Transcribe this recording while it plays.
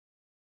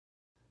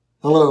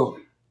Hello,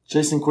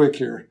 Jason Quick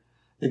here,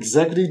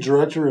 Executive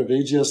Director of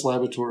AGS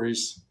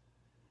Laboratories.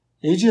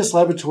 AGS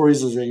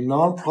Laboratories is a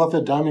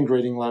nonprofit diamond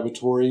grading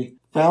laboratory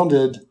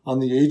founded on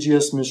the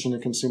AGS mission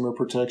of consumer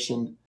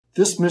protection.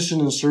 This mission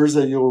ensures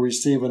that you will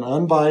receive an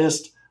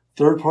unbiased,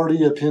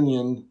 third-party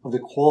opinion of the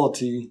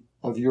quality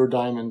of your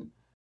diamond.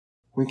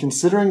 When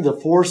considering the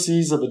 4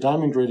 C's of a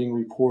diamond grading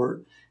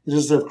report, it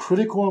is of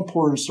critical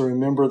importance to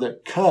remember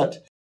that cut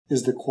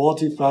is the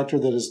quality factor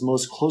that is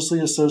most closely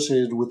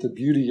associated with the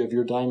beauty of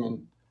your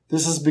diamond.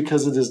 This is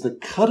because it is the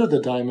cut of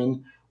the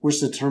diamond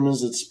which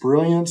determines its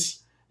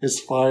brilliance,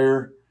 its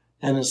fire,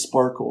 and its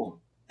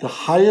sparkle. The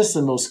highest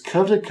and most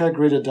coveted cut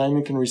grade a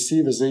diamond can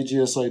receive is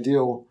AGS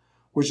Ideal,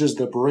 which is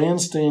the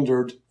brand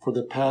standard for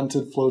the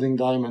patented floating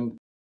diamond.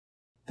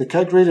 The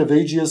cut grade of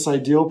AGS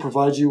Ideal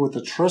provides you with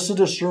the trusted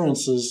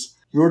assurances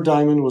your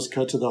diamond was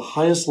cut to the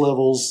highest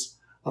levels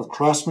of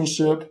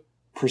craftsmanship,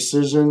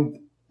 precision,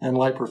 and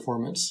light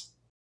performance.